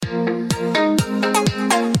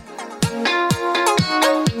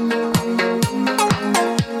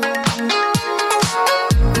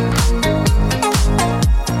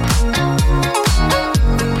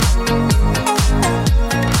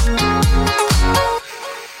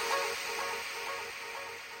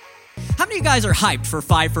you guys are hyped for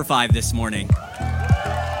 5 for 5 this morning?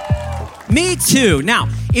 Me too. Now,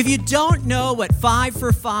 if you don't know what 5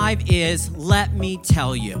 for 5 is, let me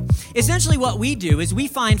tell you. Essentially what we do is we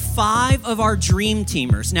find 5 of our dream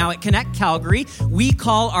teamers. Now at Connect Calgary, we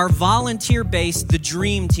call our volunteer base the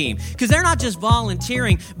Dream Team because they're not just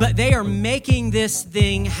volunteering, but they are making this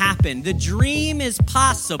thing happen. The dream is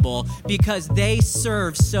possible because they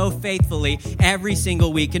serve so faithfully every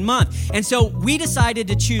single week and month. And so we decided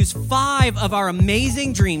to choose 5 of our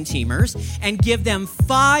amazing dream teamers and give them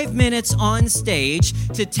 5 minutes on stage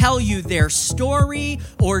to tell you their story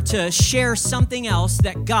or to share something else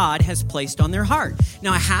that God has placed on their heart.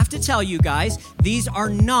 Now, I have to tell you guys, these are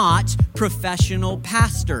not professional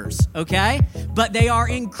pastors, okay? But they are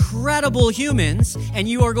incredible humans, and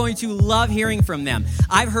you are going to love hearing from them.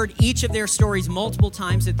 I've heard each of their stories multiple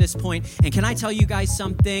times at this point, and can I tell you guys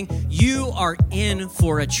something? You are in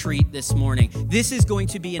for a treat this morning. This is going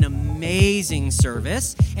to be an amazing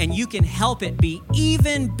service, and you can help it be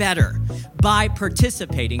even better by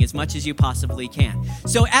participating as much as you possibly can.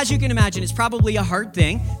 So as you can imagine, it's probably a hard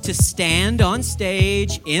thing to stand on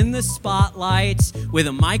stage in the spotlights with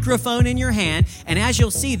a microphone in your hand. And as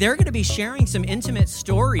you'll see, they're going to be sharing some intimate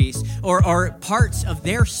stories or parts of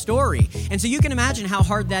their story. And so you can imagine how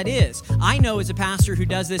hard that is. I know as a pastor who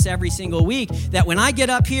does this every single week that when I get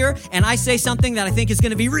up here and I say something that I think is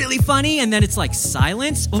going to be really funny and then it's like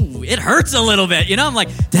silence, ooh, it hurts a little bit. You know, I'm like,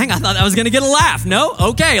 dang, I thought I was going to get a laugh. No?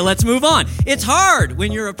 Okay, let's move on. It's hard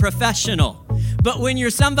when you're a professional, but when you're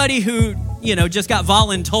somebody who, just got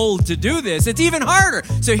voluntold to do this, it's even harder.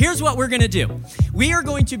 So here's what we're going to do. We are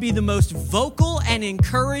going to be the most vocal and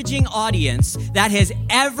encouraging audience that has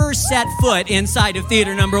ever set foot inside of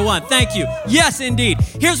theater number 1. Thank you. Yes, indeed.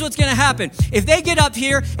 Here's what's going to happen. If they get up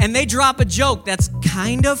here and they drop a joke that's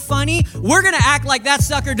kind of funny, we're going to act like that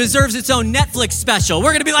sucker deserves its own Netflix special.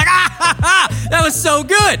 We're going to be like, ah, ha, ha, that was so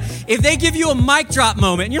good. If they give you a mic drop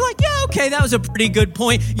moment and you're like, yeah, okay, that was a pretty good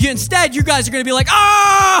point. Instead, you guys are going to be like,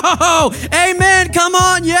 oh, amen, come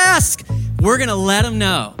on, yes. We're going to let them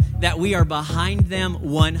know that we are behind them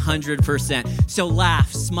 100%. So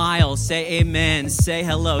laugh, smile, say amen, say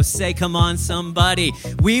hello, say come on somebody.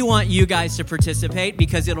 We want you guys to participate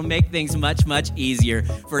because it'll make things much, much easier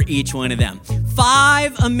for each one of them.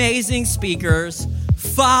 5 amazing speakers,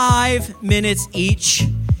 5 minutes each.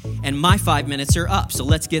 And my 5 minutes are up, so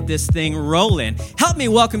let's get this thing rolling. Help me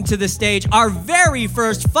welcome to the stage our very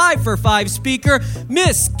first 5 for 5 speaker,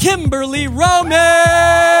 Miss Kimberly Roman.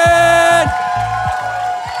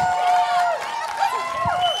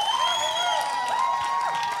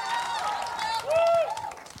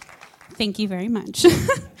 Thank you very much.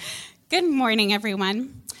 Good morning,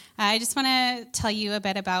 everyone. I just want to tell you a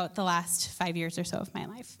bit about the last 5 years or so of my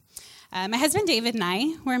life. My husband David and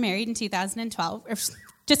I were married in 2012, or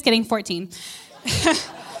just kidding, 14.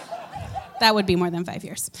 That would be more than 5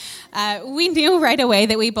 years. We knew right away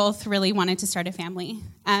that we both really wanted to start a family,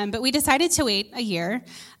 but we decided to wait a year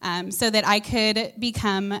so that I could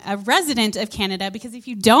become a resident of Canada, because if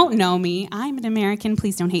you don't know me, I'm an American.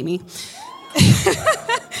 Please don't hate me.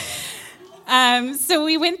 So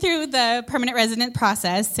we went through the permanent resident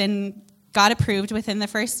process and got approved within the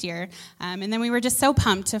first year, and then we were just so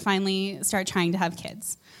pumped to finally start trying to have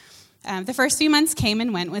kids. The first few months came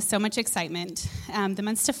and went with so much excitement. The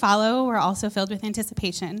months to follow were also filled with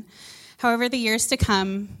anticipation. However, the years to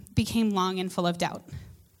come became long and full of doubt.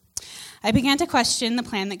 I began to question the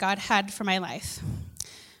plan that God had for my life,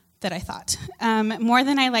 that I thought. More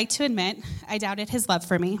than I like to admit, I doubted his love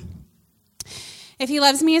for me. If he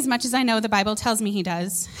loves me as much as I know the Bible tells me he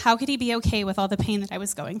does, how could he be okay with all the pain that I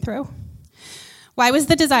was going through? Why was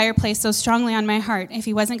the desire placed so strongly on my heart if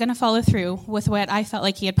he wasn't going to follow through with what I felt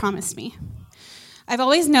like he had promised me? I've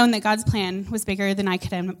always known that God's plan was bigger than I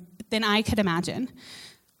could imagine.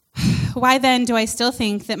 Why then do I still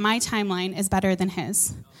think that my timeline is better than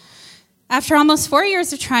his? After almost 4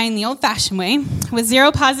 years of trying the old-fashioned way with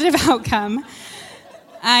zero positive outcome,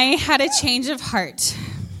 I had a change of heart.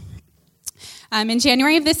 In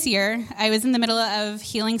January of this year, I was in the middle of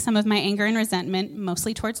healing some of my anger and resentment,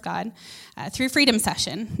 mostly towards God, through Freedom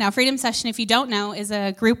Session. Now, Freedom Session, if you don't know, is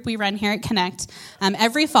a group we run here at Connect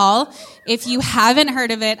every fall. If you haven't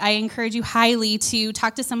heard of it, I encourage you highly to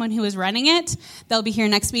talk to someone who is running it. They'll be here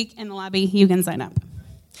next week in the lobby. You can sign up.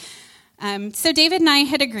 So David and I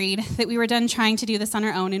had agreed that we were done trying to do this on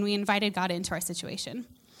our own, and we invited God into our situation.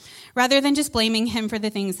 Rather than just blaming him for the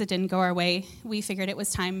things that didn't go our way, we figured it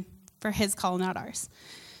was time for his call, not ours.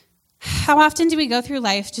 How often do we go through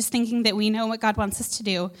life just thinking that we know what God wants us to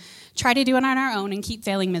do, try to do it on our own, and keep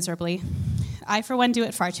failing miserably? I, for one, do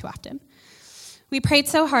it far too often. We prayed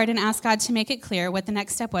so hard and asked God to make it clear what the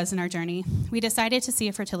next step was in our journey. We decided to see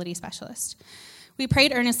a fertility specialist. We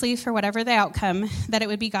prayed earnestly for whatever the outcome, that it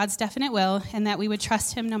would be God's definite will, and that we would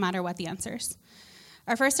trust him no matter what the answers.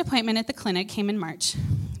 Our first appointment at the clinic came in March.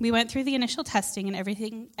 We went through the initial testing,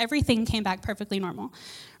 and everything came back perfectly normal.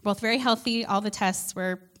 We're both very healthy. All the tests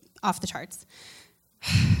were off the charts.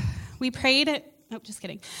 We prayed. Just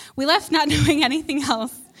kidding. We left not knowing anything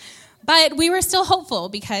else, but we were still hopeful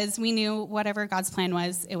because we knew whatever God's plan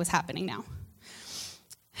was, it was happening now.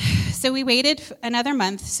 So we waited another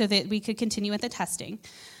month so that we could continue with the testing.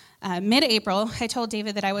 Mid-April, I told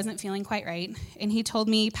David that I wasn't feeling quite right, and he told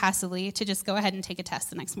me passively to just go ahead and take a test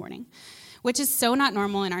the next morning, which is so not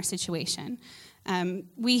normal in our situation.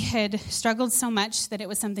 We had struggled so much that it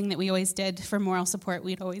was something that we always did for moral support.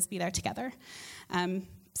 We'd always be there together.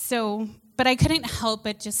 But I couldn't help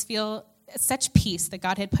but just feel such peace that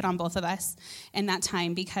God had put on both of us in that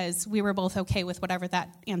time because we were both okay with whatever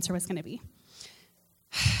that answer was going to be.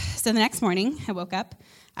 So the next morning, I woke up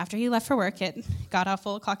after he left for work at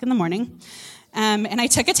god-awful o'clock in the morning, and I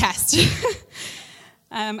took a test.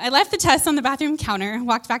 I left the test on the bathroom counter,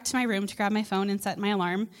 walked back to my room to grab my phone and set my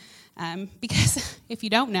alarm, because if you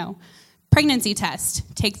don't know, pregnancy tests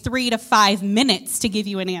take 3 to 5 minutes to give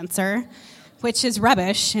you an answer, which is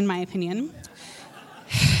rubbish, in my opinion.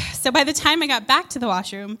 So by the time I got back to the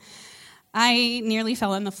washroom, I nearly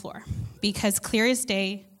fell on the floor because clear as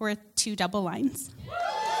day were 2 double lines.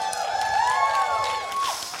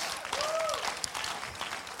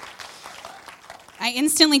 I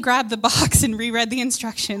instantly grabbed the box and reread the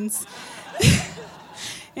instructions.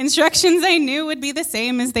 Instructions I knew would be the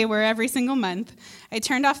same as they were every single month. I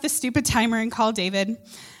turned off the stupid timer and called David.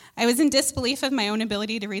 I was in disbelief of my own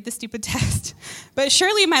ability to read the stupid test, but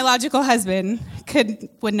surely my logical husband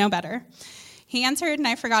would know better. He answered, and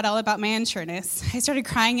I forgot all about my unsureness. I started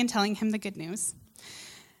crying and telling him the good news.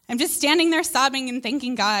 I'm just standing there sobbing and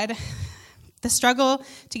thanking God. The struggle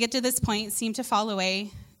to get to this point seemed to fall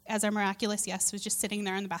away as our miraculous yes was just sitting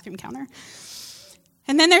there on the bathroom counter.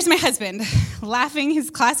 And then there's my husband, laughing his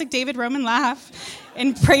classic David Roman laugh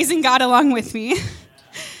and praising God along with me.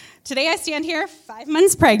 Today I stand here 5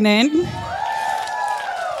 months pregnant.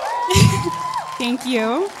 Thank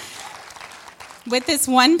you. With this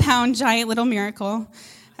 1-pound giant little miracle,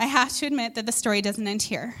 I have to admit that the story doesn't end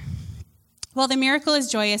here. While the miracle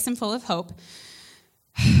is joyous and full of hope,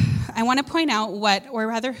 I want to point out what, or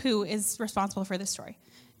rather who, is responsible for this story,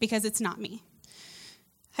 because it's not me.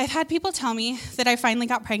 I've had people tell me that I finally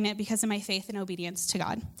got pregnant because of my faith and obedience to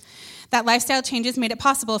God, that lifestyle changes made it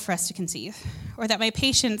possible for us to conceive, or that my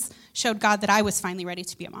patience showed God that I was finally ready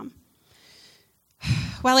to be a mom.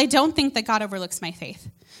 While I don't think that God overlooks my faith,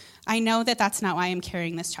 I know that that's not why I'm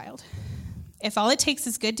carrying this child. If all it takes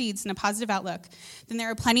is good deeds and a positive outlook, then there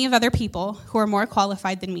are plenty of other people who are more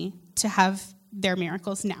qualified than me to have their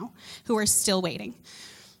miracles now, who are still waiting.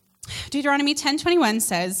 Deuteronomy 10:21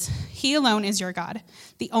 says, "He alone is your God,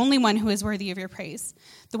 the only one who is worthy of your praise,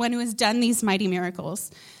 the one who has done these mighty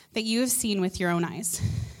miracles that you have seen with your own eyes."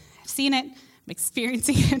 I've seen it, I'm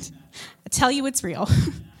experiencing it. I tell you it's real.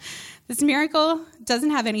 This miracle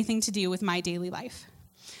doesn't have anything to do with my daily life.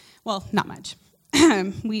 Well, not much.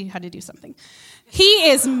 We had to do something.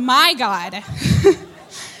 He is my God.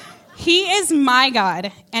 He is my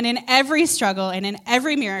God, and in every struggle and in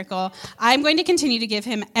every miracle, I'm going to continue to give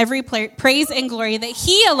him every praise and glory that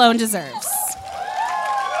he alone deserves.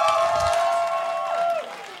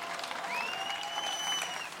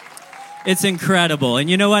 It's incredible. And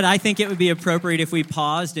you know what? I think it would be appropriate if we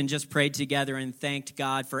paused and just prayed together and thanked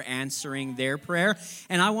God for answering their prayer.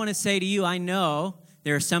 And I want to say to you, I know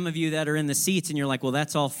there are some of you that are in the seats and you're like, well,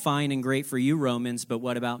 that's all fine and great for you, Romans, but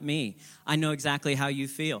what about me? I know exactly how you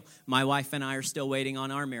feel. My wife and I are still waiting on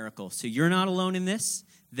our miracle. So you're not alone in this.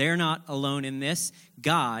 They're not alone in this.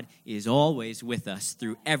 God is always with us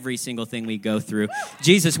through every single thing we go through.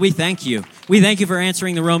 Jesus, we thank you. We thank you for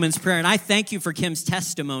answering the Romans prayer. And I thank you for Kim's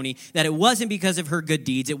testimony that it wasn't because of her good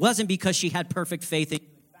deeds. It wasn't because she had perfect faith in you.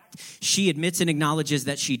 She admits and acknowledges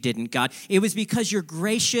that she didn't, God. It was because you're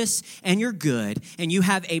gracious and you're good and you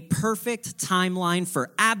have a perfect timeline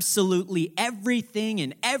for absolutely everything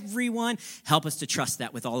and everyone. Help us to trust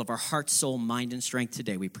that with all of our heart, soul, mind, and strength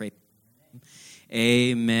today. We pray.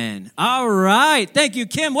 Amen. All right. Thank you,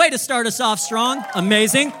 Kim. Way to start us off strong.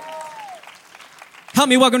 Amazing. Help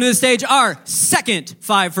me welcome to the stage our second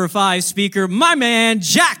 5 for 5 speaker, my man,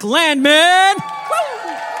 Jack Landman.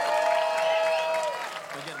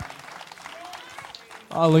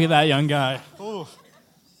 Oh, look at that young guy. Ooh.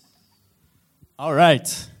 All right.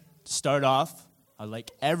 To start off, I'd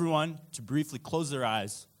like everyone to briefly close their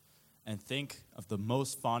eyes and think of the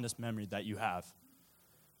most fondest memory that you have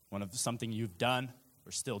one of something you've done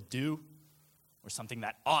or still do, or something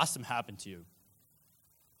that awesome happened to you.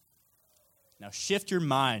 Now shift your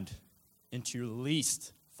mind into your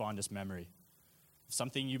least fondest memory of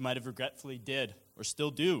something you might have regretfully did or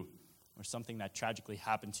still do, or something that tragically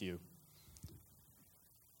happened to you.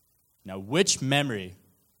 Now, which memory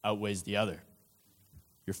outweighs the other?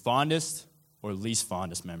 Your fondest or least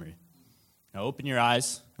fondest memory? Now open your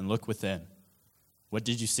eyes and look within. What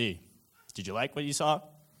did you see? Did you like what you saw?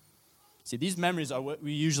 See, these memories are what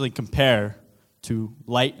we usually compare to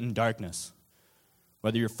light and darkness.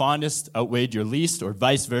 Whether your fondest outweighed your least or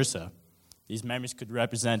vice versa, these memories could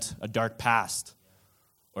represent a dark past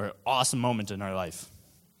or an awesome moment in our life.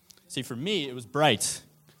 See, for me, it was bright.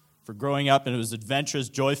 For growing up, and it was adventurous,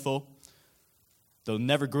 joyful. Though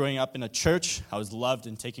never growing up in a church, I was loved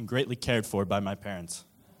and taken greatly cared for by my parents.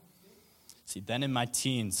 See, then in my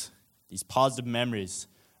teens, these positive memories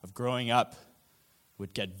of growing up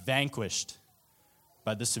would get vanquished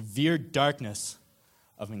by the severe darkness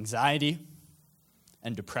of anxiety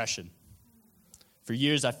and depression. For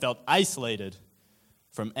years, I felt isolated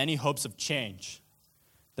from any hopes of change,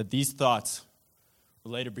 that these thoughts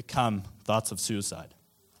would later become thoughts of suicide.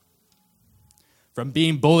 From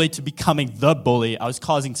being bullied to becoming the bully, I was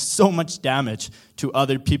causing so much damage to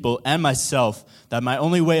other people and myself that my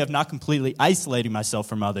only way of not completely isolating myself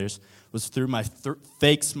from others was through my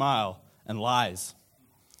fake smile and lies.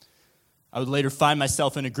 I would later find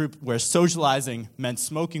myself in a group where socializing meant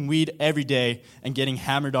smoking weed every day and getting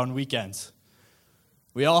hammered on weekends.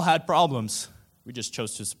 We all had problems. We just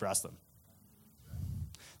chose to suppress them.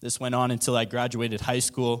 This went on until I graduated high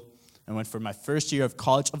school and went for my first year of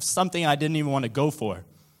college of something I didn't even want to go for.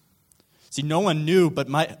 See, no one knew, but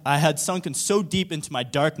I had sunken so deep into my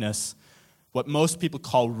darkness, what most people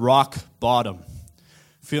call rock bottom,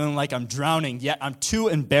 feeling like I'm drowning, yet I'm too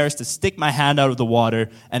embarrassed to stick my hand out of the water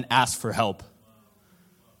and ask for help.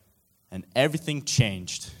 And everything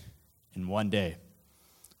changed in one day.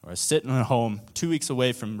 I was sitting at home, 2 weeks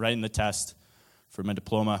away from writing the test for my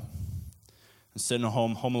diploma. I was sitting at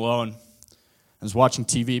home alone. I was watching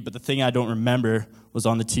TV, but the thing I don't remember was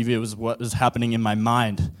on the TV. It was what was happening in my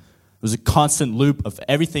mind. It was a constant loop of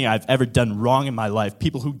everything I've ever done wrong in my life,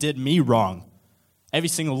 people who did me wrong. Every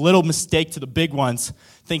single little mistake to the big ones,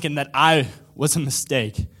 thinking that I was a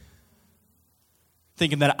mistake.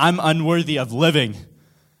 Thinking that I'm unworthy of living.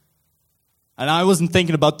 And I wasn't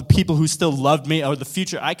thinking about the people who still loved me or the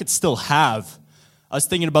future I could still have. I was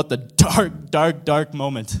thinking about the dark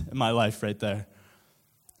moment in my life right there.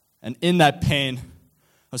 And in that pain, I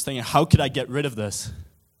was thinking, how could I get rid of this?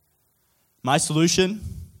 My solution?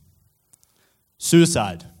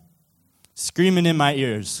 Suicide. Screaming in my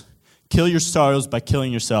ears. Kill your sorrows by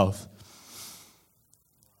killing yourself.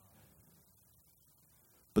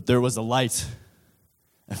 But there was a light.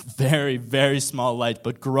 A very, very small light,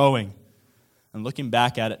 but growing. And looking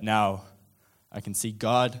back at it now, I can see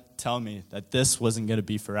God tell me that this wasn't going to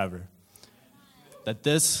be forever. That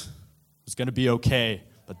this was going to be okay,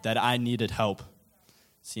 but that I needed help.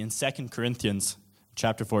 See, in 2 Corinthians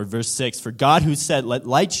chapter 4, verse 6, "For God who said, 'Let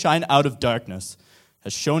light shine out of darkness,'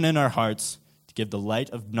 has shone in our hearts to give the light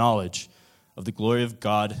of knowledge of the glory of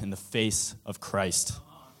God in the face of Christ."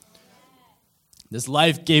 This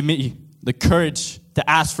life gave me the courage to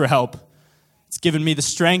ask for help. It's given me the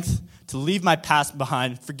strength to leave my past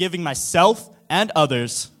behind, forgiving myself and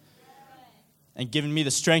others, and given me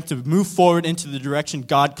the strength to move forward into the direction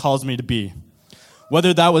God calls me to be.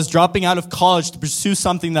 Whether that was dropping out of college to pursue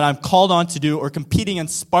something that I'm called on to do, or competing in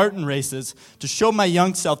Spartan races to show my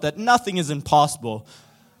young self that nothing is impossible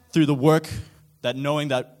through the work, that knowing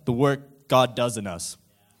that the work God does in us.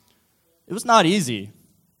 It was not easy,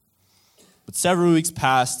 but several weeks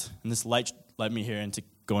passed, and this light led me here into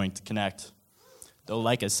going to Connect. Though,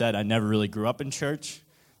 like I said, I never really grew up in church,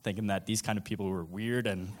 thinking that these kind of people were weird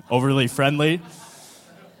and overly friendly.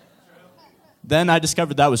 Then I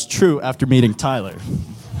discovered that was true after meeting Tyler.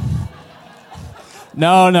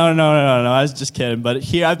 No, I was just kidding. But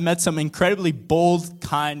here I've met some incredibly bold,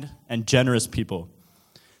 kind, and generous people.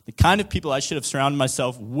 The kind of people I should have surrounded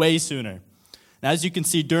myself way sooner. And as you can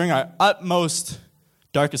see, during our utmost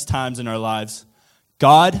darkest times in our lives,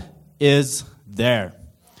 God is there.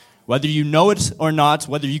 Whether you know it or not,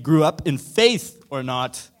 whether you grew up in faith or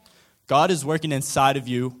not, God is working inside of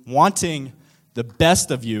you, wanting the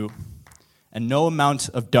best of you, and no amount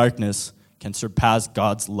of darkness can surpass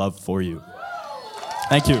God's love for you.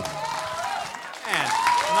 Thank you.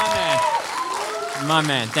 My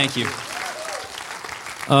man, thank you.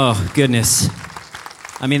 Oh, goodness.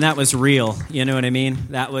 I mean, that was real, you know what I mean?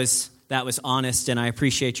 That was honest, and I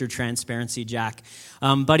appreciate your transparency, Jack.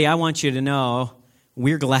 Buddy, I want you to know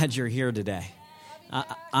We're glad you're here today.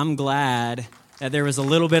 I'm glad that there was a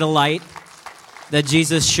little bit of light that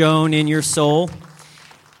Jesus shone in your soul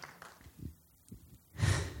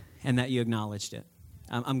and that you acknowledged it.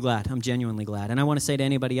 I'm glad. I'm genuinely glad. And I want to say to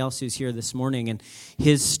anybody else who's here this morning and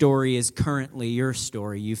his story is currently your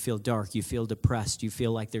story, you feel dark, you feel depressed, you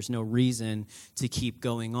feel like there's no reason to keep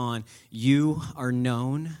going on. You are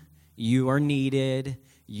known, you are needed,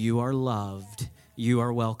 you are loved, you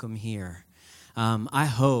are welcome here. I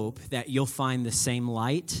hope that you'll find the same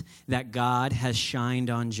light that God has shined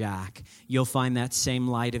on Jack. You'll find that same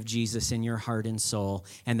light of Jesus in your heart and soul,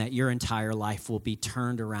 and that your entire life will be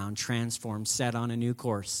turned around, transformed, set on a new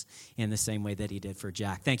course in the same way that he did for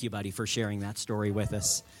Jack. Thank you, buddy, for sharing that story with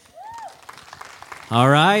us. All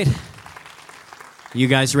right. You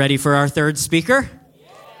guys ready for our third speaker?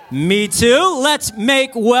 Yeah. Me too. Let's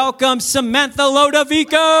make welcome Samantha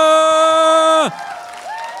Lodovico.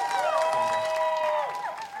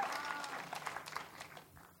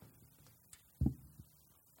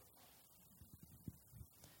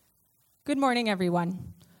 Good morning,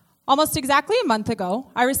 everyone. Almost exactly a month ago,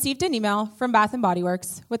 I received an email from Bath & Body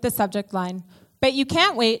Works with the subject line, "But you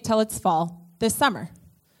can't wait till it's fall this summer."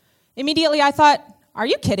 Immediately, I thought, are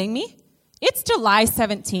you kidding me? It's July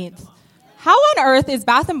 17th. How on earth is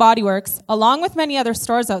Bath & Body Works, along with many other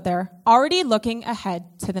stores out there, already looking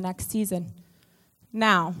ahead to the next season?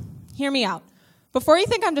 Now, hear me out. Before you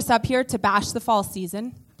think I'm just up here to bash the fall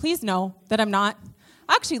season, please know that I'm not.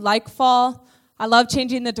 I actually like fall. I love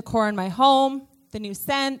changing the decor in my home, the new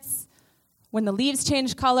scents, when the leaves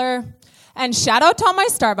change color. And shout out to all my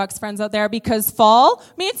Starbucks friends out there because fall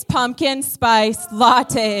means pumpkin spice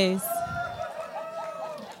lattes.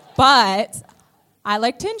 But I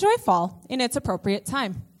like to enjoy fall in its appropriate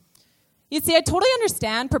time. You see, I totally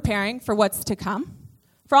understand preparing for what's to come.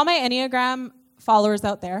 For all my Enneagram followers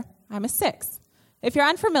out there, I'm a 6. If you're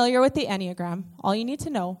unfamiliar with the Enneagram, all you need to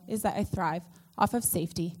know is that I thrive off of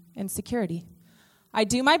safety and security. I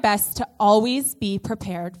do my best to always be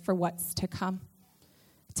prepared for what's to come.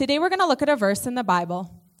 Today we're going to look at a verse in the Bible.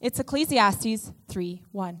 It's Ecclesiastes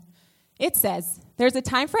 3:1. It says, "There's a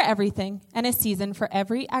time for everything and a season for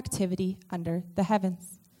every activity under the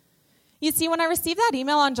heavens." You see, when I received that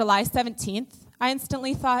email on July 17th, I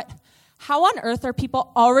instantly thought, how on earth are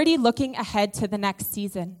people already looking ahead to the next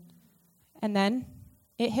season? And then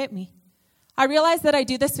it hit me. I realized that I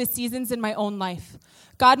do this with seasons in my own life.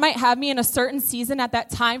 God might have me in a certain season at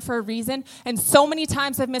that time for a reason, and so many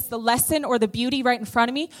times I've missed the lesson or the beauty right in front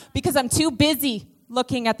of me because I'm too busy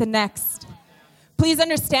looking at the next. Please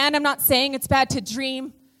understand, I'm not saying it's bad to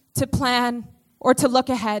dream, to plan, or to look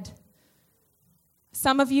ahead.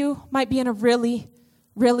 Some of you might be in a really,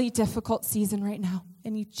 really difficult season right now,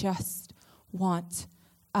 and you just want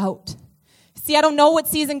out. See, I don't know what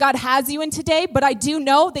season God has you in today, but I do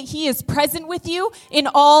know that he is present with you in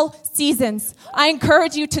all seasons. I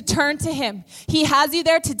encourage you to turn to him. He has you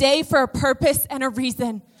there today for a purpose and a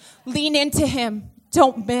reason. Lean into him.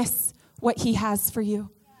 Don't miss what he has for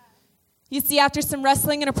you. You see, after some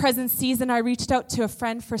wrestling in a present season, I reached out to a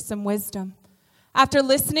friend for some wisdom. After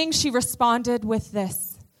listening, she responded with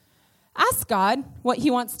this: ask God what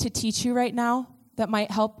he wants to teach you right now that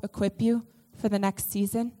might help equip you for the next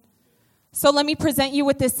season. So let me present you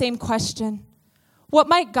with this same question. What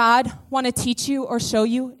might God want to teach you or show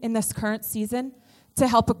you in this current season to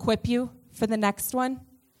help equip you for the next one?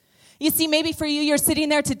 You see, maybe for you, you're sitting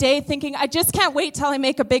there today thinking, I just can't wait till I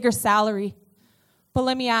make a bigger salary. But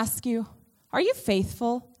let me ask you, are you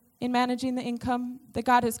faithful in managing the income that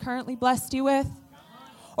God has currently blessed you with?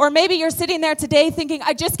 Or maybe you're sitting there today thinking,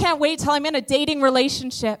 I just can't wait till I'm in a dating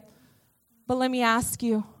relationship. But let me ask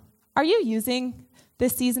you, are you using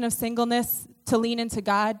this season of singleness to lean into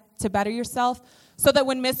God, to better yourself, so that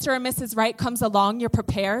when Mr. or Mrs. Right comes along, you're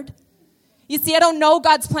prepared? You see, I don't know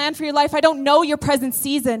God's plan for your life. I don't know your present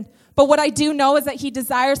season. But what I do know is that he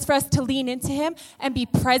desires for us to lean into him and be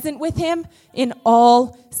present with him in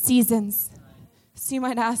all seasons. So you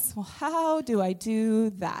might ask, well, how do I do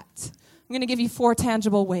that? I'm going to give you 4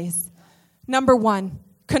 tangible ways. Number 1,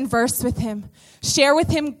 converse with him. Share with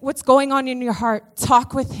him what's going on in your heart.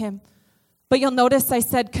 Talk with him. But you'll notice I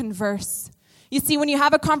said converse. You see, when you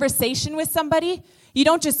have a conversation with somebody, you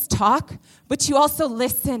don't just talk, but you also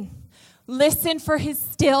listen. Listen for his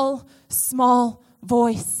still, small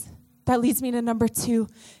voice. That leads me to number 2.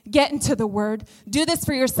 Get into the Word. Do this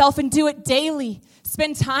for yourself and do it daily.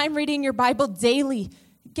 Spend time reading your Bible daily.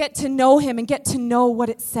 Get to know him and get to know what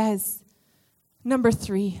it says. Number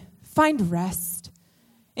 3, find rest.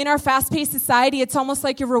 In our fast-paced society, it's almost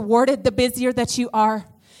like you're rewarded the busier that you are.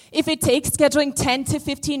 If it takes scheduling 10 to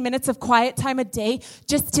 15 minutes of quiet time a day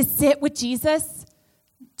just to sit with Jesus,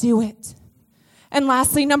 do it. And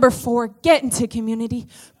lastly, number 4, get into community.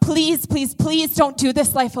 Please, please, please don't do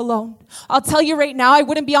this life alone. I'll tell you right now, I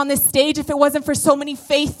wouldn't be on this stage if it wasn't for so many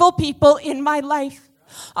faithful people in my life.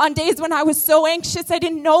 On days when I was so anxious, I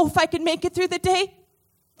didn't know if I could make it through the day.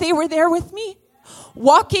 They were there with me,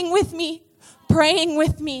 walking with me, praying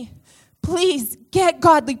with me. Please get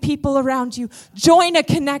godly people around you. Join a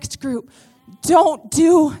connect group. Don't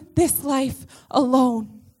do this life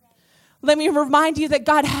alone. Let me remind you that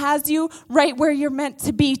God has you right where you're meant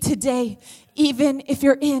to be today, even if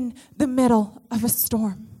you're in the middle of a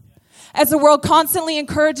storm. As the world constantly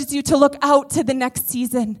encourages you to look out to the next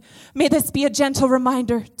season, may this be a gentle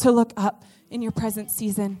reminder to look up in your present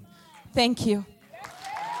season. Thank you.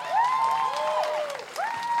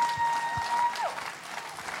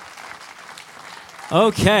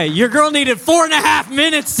 Okay, your girl needed 4.5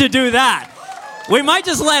 minutes to do that. We might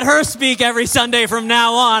just let her speak every Sunday from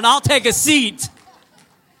now on. I'll take a seat.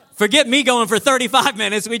 Forget me going for 35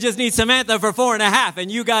 minutes. We just need Samantha for 4.5,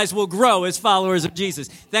 and you guys will grow as followers of Jesus.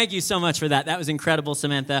 Thank you so much for that. That was incredible,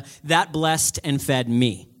 Samantha. That blessed and fed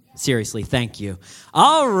me. Seriously, thank you.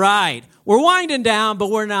 All right. We're winding down,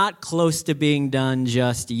 but we're not close to being done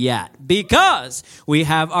just yet because we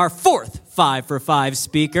have our 4th 5 for 5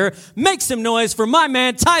 speaker. Make some noise for my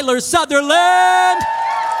man, Tyler Sutherland.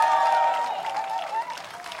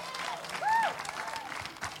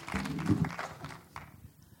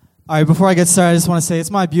 All right, before I get started, I just want to say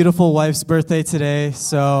it's my beautiful wife's birthday today.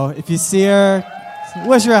 So if you see her,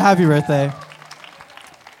 wish her a happy birthday.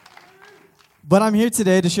 But I'm here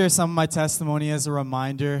today to share some of my testimony as a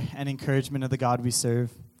reminder and encouragement of the God we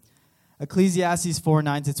serve. Ecclesiastes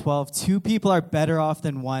 4:9-12, 2 people are better off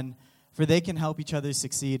than one, for they can help each other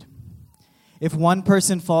succeed. If one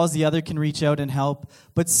person falls, the other can reach out and help,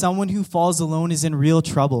 but someone who falls alone is in real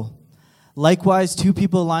trouble. Likewise, 2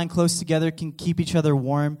 people lying close together can keep each other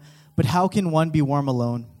warm, but how can one be warm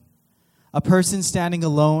alone? A person standing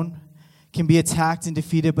alone can be attacked and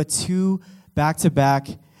defeated, but 2 can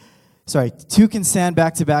stand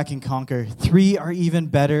back to back and conquer. 3 are even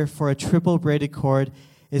better, for a triple braided cord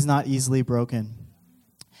is not easily broken.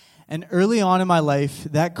 And early on in my life,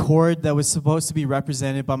 that cord that was supposed to be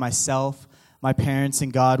represented by myself, my parents,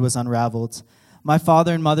 and God was unraveled. My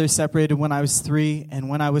father and mother separated when I was 3, and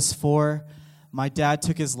when I was 4, my dad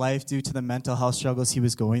took his life due to the mental health struggles he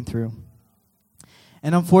was going through.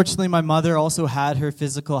 And unfortunately, my mother also had her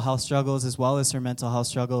physical health struggles as well as her mental health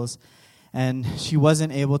struggles, and she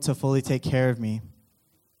wasn't able to fully take care of me.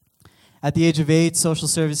 At the age of 8, social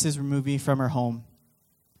services removed me from her home.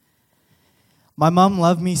 My mom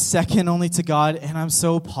loved me second only to God, and I'm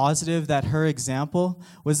so positive that her example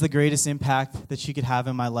was the greatest impact that she could have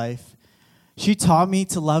in my life. She taught me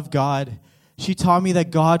to love God. She taught me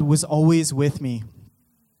that God was always with me.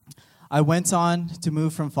 I went on to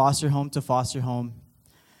move from foster home to foster home.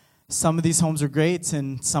 Some of these homes were great,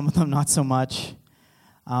 and some of them not so much.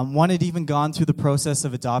 One had even gone through the process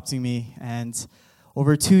of adopting me, and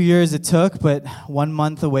over 2 years it took, but 1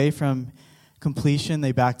 month away from completion,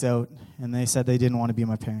 they backed out, and they said they didn't want to be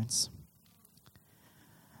my parents.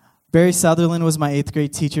 Barry Sutherland was my 8th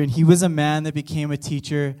grade teacher, and he was a man that became a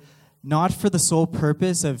teacher not for the sole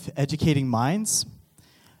purpose of educating minds,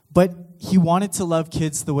 but he wanted to love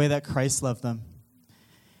kids the way that Christ loved them.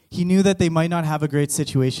 He knew that they might not have a great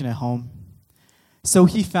situation at home. So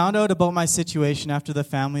he found out about my situation after the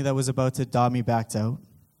family that was about to adopt me backed out.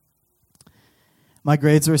 My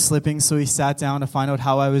grades were slipping, so he sat down to find out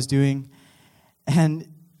how I was doing, and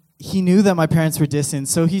he knew that my parents were distant,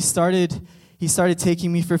 so he started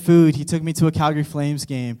taking me for food. He took me to a Calgary Flames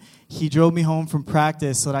game. He drove me home from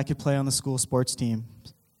practice so that I could play on the school sports team.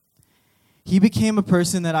 He became a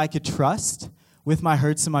person that I could trust with my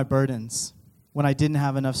hurts and my burdens when I didn't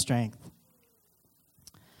have enough strength.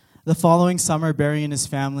 The following summer, Barry and his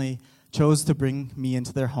family chose to bring me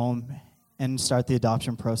into their home and start the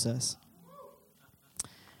adoption process.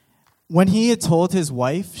 When he had told his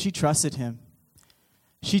wife, she trusted him.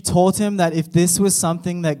 She told him that if this was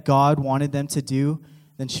something that God wanted them to do,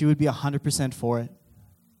 then she would be 100% for it.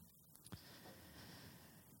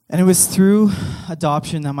 And it was through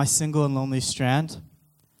adoption that my single and lonely strand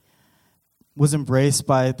was embraced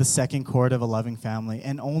by the second cord of a loving family.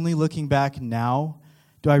 And only looking back now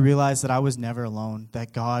do I realize that I was never alone,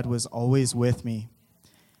 that God was always with me.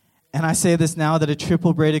 And I say this now, that a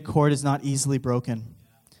triple braided cord is not easily broken.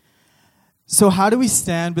 So how do we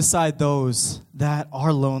stand beside those that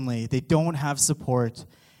are lonely, they don't have support,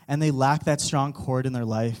 and they lack that strong cord in their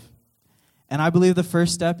life? And I believe the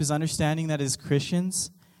first step is understanding that as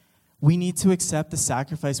Christians, we need to accept the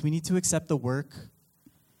sacrifice, we need to accept the work,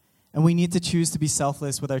 and we need to choose to be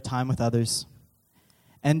selfless with our time with others.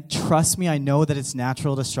 And trust me, I know that it's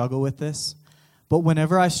natural to struggle with this. But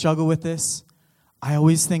whenever I struggle with this, I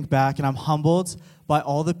always think back and I'm humbled by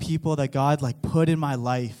all the people that God put in my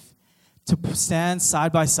life to stand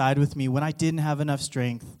side by side with me when I didn't have enough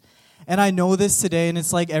strength. And I know this today, and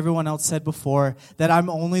it's like everyone else said before, that I'm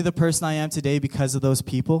only the person I am today because of those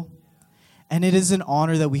people. And it is an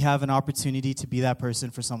honor that we have an opportunity to be that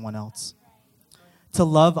person for someone else. To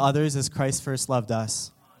love others as Christ first loved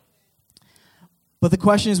us. But the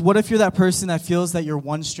question is, what if you're that person that feels that you're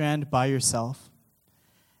one strand by yourself?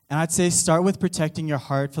 And I'd say start with protecting your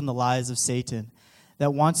heart from the lies of Satan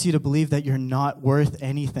that wants you to believe that you're not worth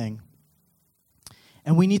anything.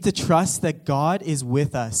 And we need to trust that God is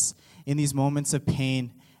with us in these moments of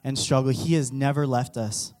pain and struggle. He has never left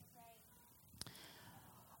us.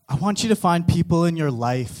 I want you to find people in your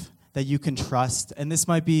life that you can trust. And this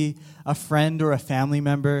might be a friend or a family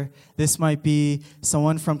member. This might be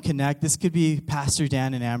someone from Connect. This could be Pastor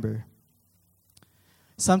Dan and Amber.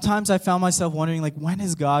 Sometimes I found myself wondering, when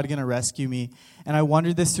is God going to rescue me? And I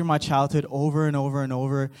wondered this through my childhood over and over and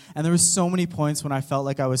over. And there were so many points when I felt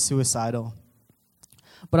like I was suicidal.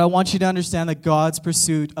 But I want you to understand that God's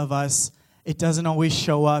pursuit of us, it doesn't always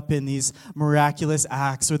show up in these miraculous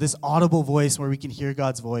acts or this audible voice where we can hear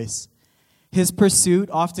God's voice. His pursuit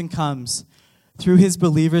often comes through his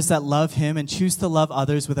believers that love him and choose to love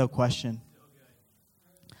others without question.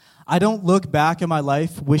 I don't look back at my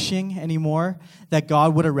life wishing anymore that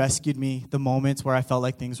God would have rescued me the moments where I felt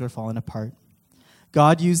like things were falling apart.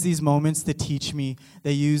 God used these moments to teach me.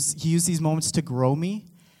 He used these moments to grow me.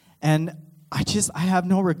 And I have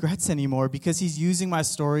no regrets anymore because he's using my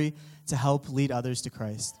story to help lead others to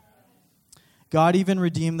Christ. God even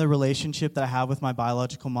redeemed the relationship that I have with my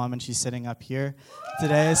biological mom, and she's sitting up here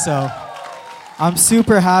today. So I'm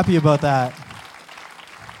super happy about that.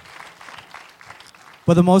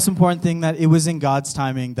 But the most important thing, that it was in God's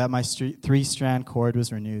timing that my 3-strand cord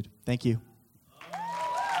was renewed. Thank you.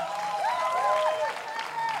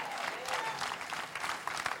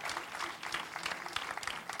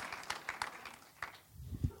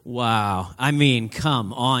 Wow. I mean,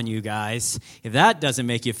 come on, you guys. If that doesn't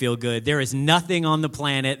make you feel good, there is nothing on the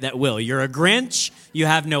planet that will. You're a Grinch. You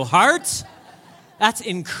have no heart. That's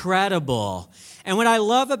incredible. And what I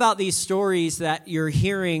love about these stories that you're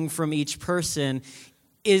hearing from each person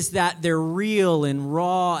is that they're real and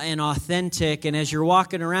raw and authentic. And as you're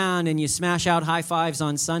walking around and you smash out high fives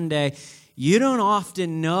on Sunday, you don't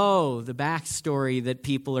often know the backstory that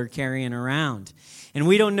people are carrying around. And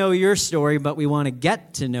we don't know your story, but we want to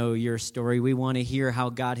get to know your story. We want to hear how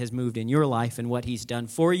God has moved in your life and what he's done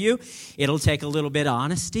for you. It'll take a little bit of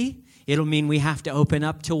honesty. It'll mean we have to open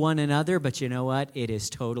up to one another, but you know what? It is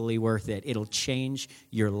totally worth it. It'll change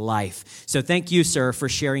your life. So thank you, sir, for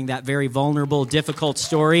sharing that very vulnerable, difficult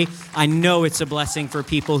story. I know it's a blessing for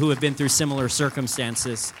people who have been through similar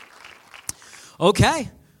circumstances. Okay,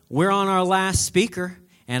 we're on our last speaker,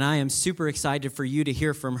 and I am super excited for you to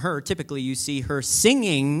hear from her. Typically, you see her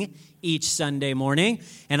singing each Sunday morning,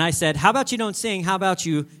 and I said, how about you don't sing, how about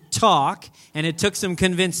you talk? And it took some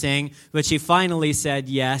convincing, but she finally said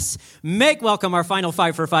yes. Make welcome our final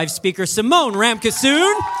 5 for 5 speaker, Simone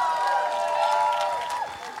Ramkissoon.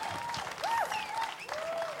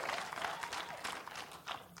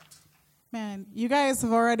 Man, you guys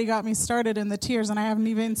have already got me started in the tears, and I haven't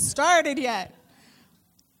even started yet.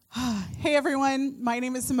 Hey everyone, my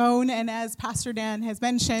name is Simone, and as Pastor Dan has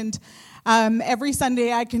mentioned, every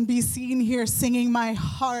Sunday I can be seen here singing my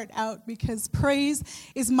heart out because praise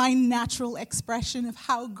is my natural expression of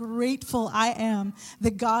how grateful I am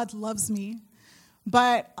that God loves me.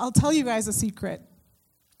 But I'll tell you guys a secret.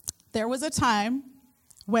 There was a time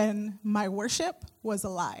when my worship was a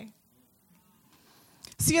lie.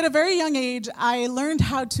 See, at a very young age, I learned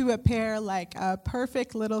how to appear like a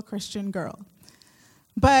perfect little Christian girl.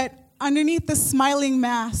 But underneath the smiling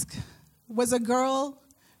mask was a girl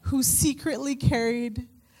who secretly carried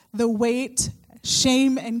the weight,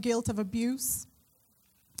 shame, and guilt of abuse.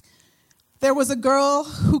 There was a girl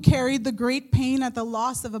who carried the great pain at the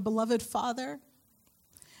loss of a beloved father,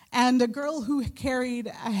 and a girl who carried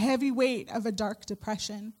a heavy weight of a dark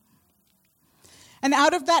depression. And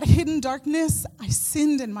out of that hidden darkness, I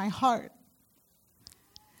sinned in my heart.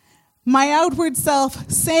 My outward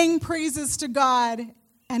self sang praises to God,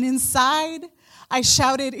 and inside, I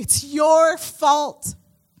shouted, "It's your fault."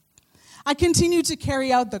 I continued to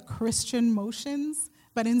carry out the Christian motions,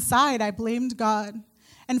 but inside, I blamed God.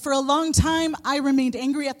 And for a long time, I remained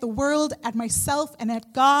angry at the world, at myself, and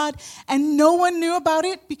at God, and no one knew about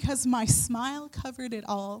it because my smile covered it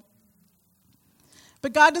all.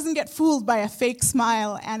 But God doesn't get fooled by a fake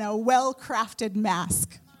smile and a well-crafted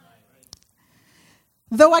mask.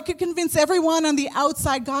 Though I could convince everyone on the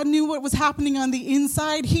outside, God knew what was happening on the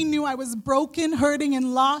inside. He knew I was broken, hurting,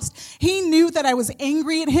 and lost. He knew that I was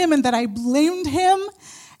angry at him and that I blamed him,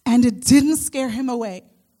 and it didn't scare him away.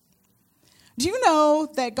 Do you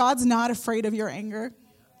know that God's not afraid of your anger?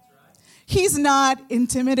 He's not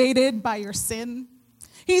intimidated by your sin.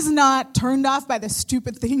 He's not turned off by the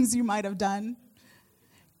stupid things you might have done.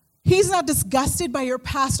 He's not disgusted by your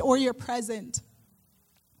past or your present.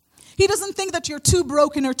 He doesn't think that you're too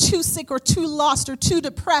broken or too sick or too lost or too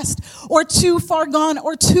depressed or too far gone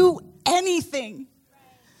or too anything.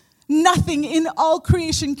 Nothing in all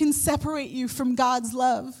creation can separate you from God's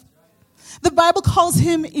love. The Bible calls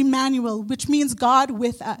him Emmanuel, which means God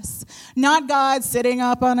with us. Not God sitting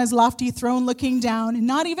up on his lofty throne looking down, and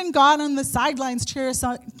not even God on the sidelines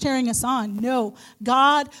cheering us on. No,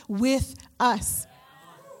 God with us.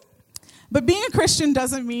 But being a Christian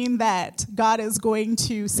doesn't mean that God is going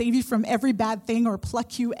to save you from every bad thing or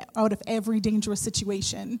pluck you out of every dangerous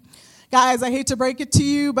situation. Guys, I hate to break it to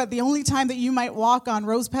you, but the only time that you might walk on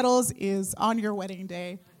rose petals is on your wedding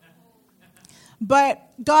day. But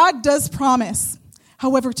God does promise,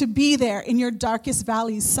 however, to be there in your darkest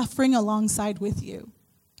valleys, suffering alongside with you.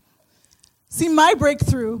 See, my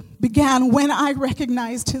breakthrough began when I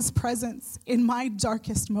recognized his presence in my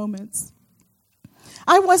darkest moments.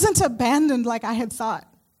 I wasn't abandoned like I had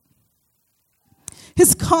thought.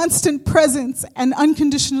 His constant presence and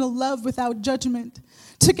unconditional love without judgment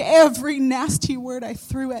took every nasty word I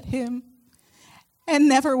threw at him and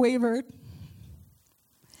never wavered.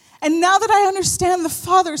 And now that I understand the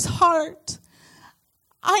Father's heart,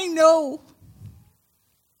 I know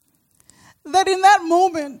that in that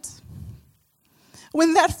moment,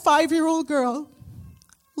 when that 5-year-old girl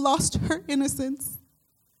lost her innocence,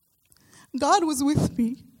 God was with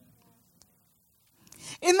me.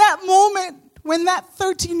 In that moment, when that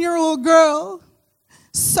 13-year-old girl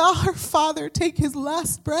saw her father take his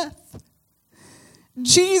last breath,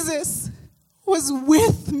 Jesus was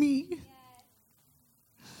with me.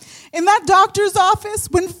 In that doctor's office,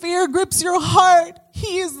 when fear grips your heart,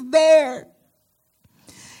 he is there.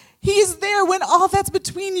 He is there when all that's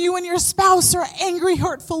between you and your spouse are angry,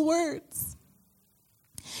 hurtful words.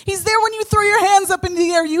 He's there when you throw your hands up in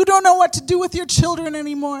the air. You don't know what to do with your children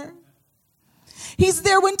anymore. He's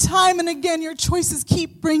there when time and again your choices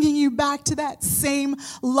keep bringing you back to that same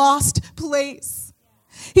lost place.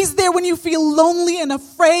 He's there when you feel lonely and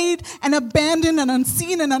afraid and abandoned and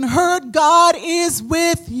unseen and unheard. God is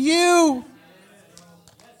with you.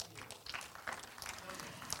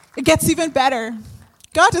 It gets even better.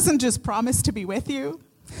 God doesn't just promise to be with you.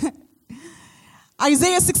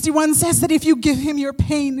 Isaiah 61 says that if you give him your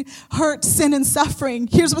pain, hurt, sin, and suffering,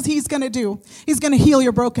 here's what he's going to do. He's going to heal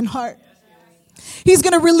your broken heart. He's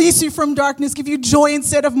going to release you from darkness, give you joy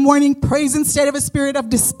instead of mourning, praise instead of a spirit of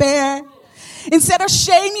despair. Instead of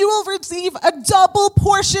shame, you will receive a double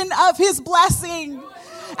portion of his blessing.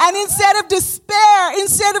 And instead of despair,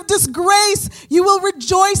 instead of disgrace, you will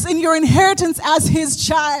rejoice in your inheritance as his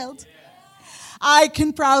child. I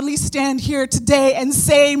can proudly stand here today and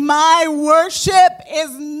say my worship is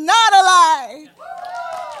not a lie.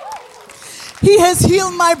 He has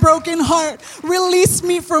healed my broken heart, released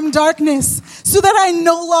me from darkness so that I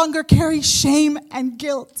no longer carry shame and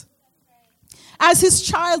guilt. As his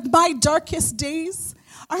child, my darkest days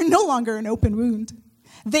are no longer an open wound.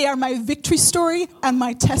 They are my victory story and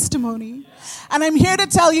my testimony. And I'm here to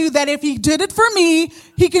tell you that if he did it for me,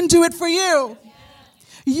 he can do it for you.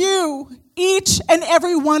 You, each and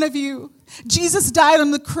every one of you. Jesus died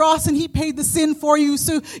on the cross and he paid the sin for you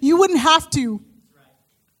so you wouldn't have to.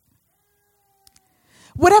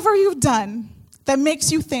 Whatever you've done that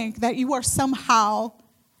makes you think that you are somehow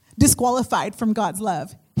disqualified from God's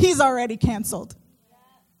love, he's already canceled.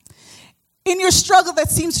 In your struggle that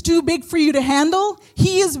seems too big for you to handle,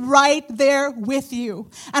 he is right there with you.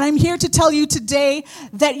 And I'm here to tell you today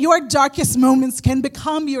that your darkest moments can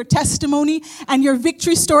become your testimony and your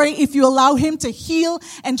victory story if you allow him to heal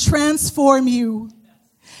and transform you.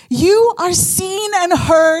 You are seen and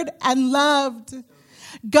heard and loved.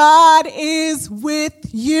 God is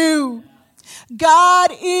with you.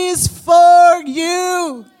 God is for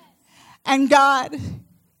you. And God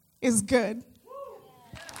is good.